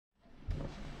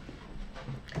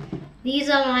These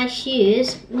are my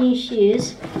shoes, new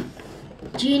shoes.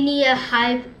 Junior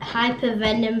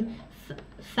Hypervenom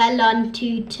Phelon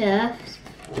 2 turfs.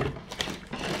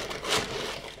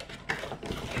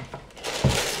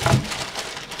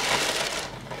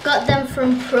 Got them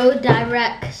from Pro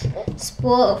Direct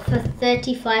Sport for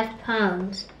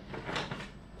 £35.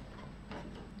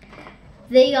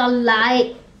 They are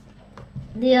light.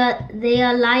 They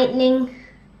are lightning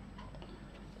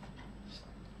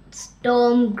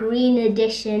storm green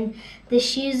edition. The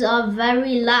shoes are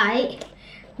very light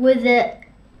with a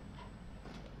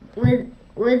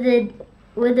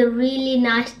really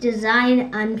nice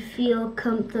design and feel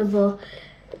comfortable.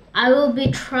 I'll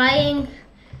be trying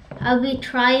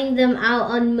them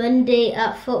out on Monday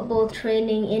at football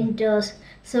training indoors,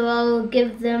 so I will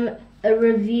give them a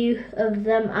review of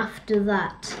them after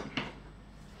that.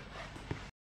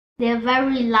 They're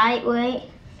very lightweight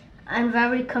and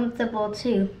very comfortable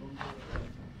too.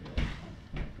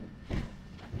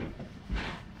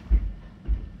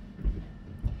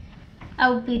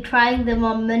 I'll be trying them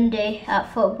on Monday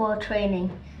at football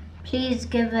training. Please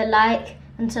give a like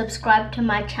and subscribe to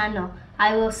my channel.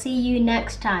 I will see you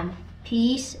next time.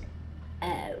 Peace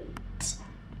out.